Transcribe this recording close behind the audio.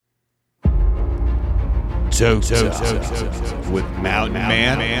Toke Talk with Mountain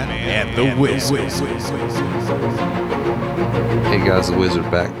Man and the Wizard. Hey guys, the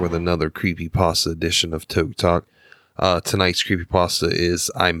Wizard back with another Creepypasta edition of Toke Talk. Tonight's Creepypasta is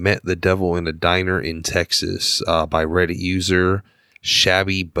I Met the Devil in a Diner in Texas by Reddit user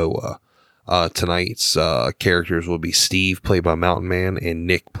Shabby Boa. Tonight's characters will be Steve, played by Mountain Man, and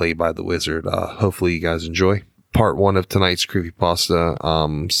Nick, played by the Wizard. Hopefully you guys enjoy. Part 1 of tonight's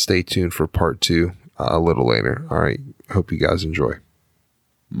Creepypasta. Stay tuned for part 2 a little later. All right. Hope you guys enjoy.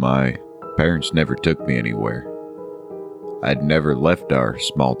 My parents never took me anywhere. I'd never left our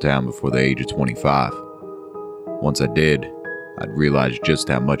small town before the age of 25. Once I did, I'd realize just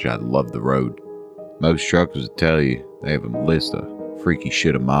how much I loved the road. Most truckers would tell you they have a list of freaky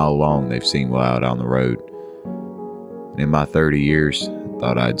shit a mile long they've seen while out on the road. And in my 30 years, I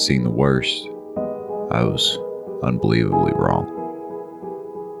thought I'd seen the worst. I was unbelievably wrong.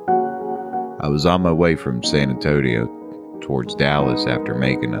 I was on my way from San Antonio towards Dallas after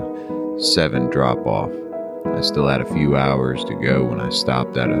making a 7 drop-off. I still had a few hours to go when I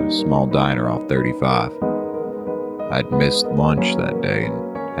stopped at a small diner off 35. I'd missed lunch that day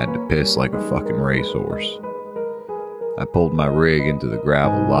and had to piss like a fucking racehorse. I pulled my rig into the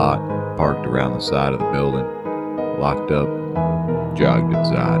gravel lot, parked around the side of the building, locked up, jogged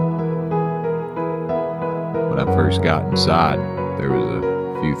inside. When I first got inside, there was a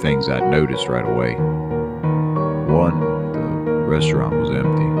few things I'd noticed right away. One, the restaurant was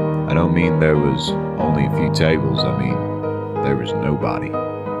empty. I don't mean there was only a few tables, I mean there was nobody.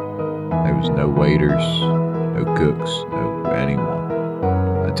 There was no waiters, no cooks, no anyone.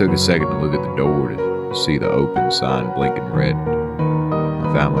 I took a second to look at the door to see the open sign blinking red.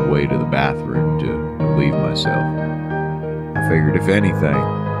 I found my way to the bathroom to relieve myself. I figured if anything,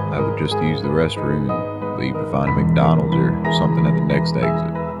 I would just use the restroom and leave to find a McDonald's or something at the next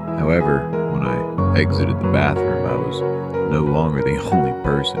exit. However, when I exited the bathroom, I was no longer the only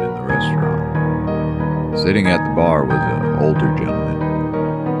person in the restaurant. Sitting at the bar was an older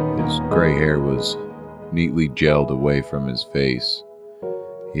gentleman. His gray hair was neatly gelled away from his face.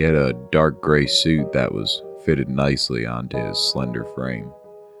 He had a dark gray suit that was fitted nicely onto his slender frame.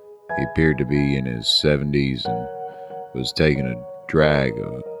 He appeared to be in his 70s and was taking a drag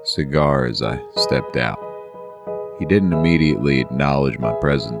of a cigar as I stepped out. He didn't immediately acknowledge my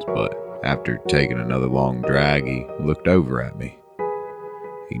presence, but after taking another long drag, he looked over at me.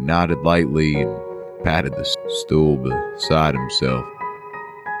 He nodded lightly and patted the stool beside himself,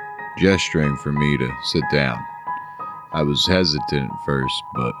 gesturing for me to sit down. I was hesitant at first,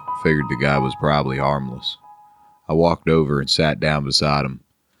 but figured the guy was probably harmless. I walked over and sat down beside him,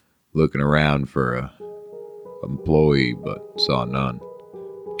 looking around for an employee, but saw none.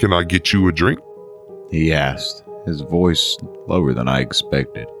 Can I get you a drink? He asked, his voice lower than I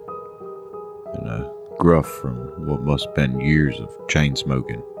expected, and a gruff from what must have been years of chain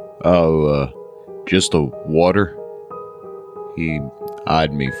smoking. Just a water? He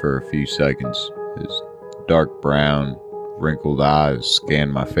eyed me for a few seconds. His dark brown, wrinkled eyes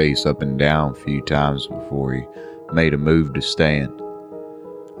scanned my face up and down a few times before he made a move to stand.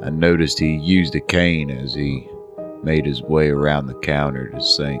 I noticed he used a cane as he made his way around the counter to the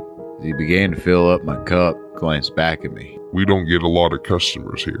sink. As he began to fill up my cup, glanced back at me. We don't get a lot of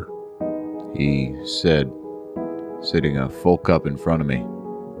customers here, he said, sitting a full cup in front of me,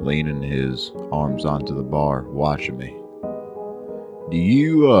 leaning his arms onto the bar, watching me. Do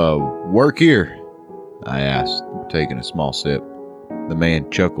you, work here? I asked, taking a small sip. The man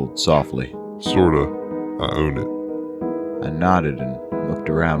chuckled softly. Sorta. I own it. I nodded and looked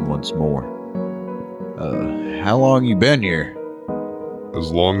around once more. How long you been here?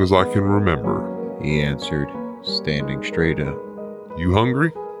 As long as I can remember, he answered, standing straight up. You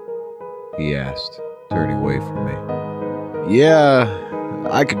hungry? He asked, turning away from me. Yeah,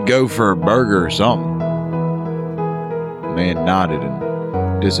 I could go for a burger or something. The man nodded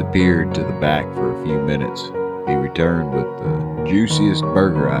and disappeared to the back for a few minutes. He returned with the juiciest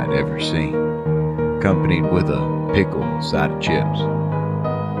burger I'd ever seen, accompanied with a pickle and side of chips.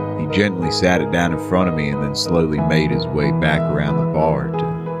 He gently sat it down in front of me and then slowly made his way back around the bar to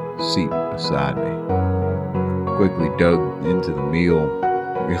a seat beside me. Quickly dug into the meal,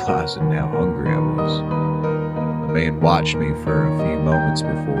 realizing how hungry I was. The man watched me for a few moments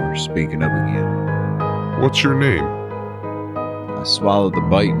before speaking up again. What's your name? I swallowed the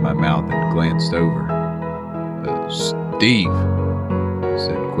bite in my mouth and glanced over. Steve, I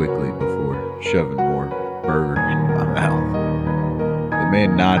said quickly before shoving more burger into my mouth. The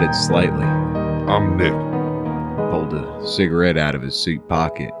man nodded slightly. I'm Nick. Pulled a cigarette out of his suit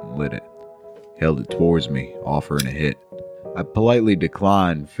pocket and lit it. Held it towards me, offering a hit. I politely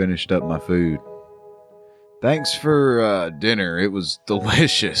declined and finished up my food. Thanks for dinner. It was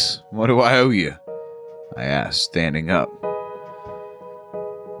delicious. What do I owe you? I asked, standing up.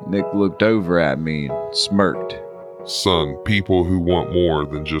 Nick looked over at me and smirked. Son, people who want more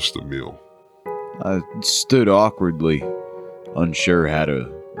than just a meal. I stood awkwardly, unsure how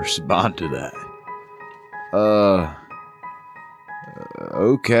to respond to that.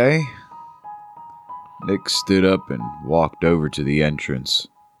 Okay. Nick stood up and walked over to the entrance.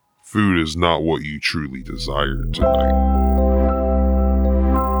 Food is not what you truly desired tonight.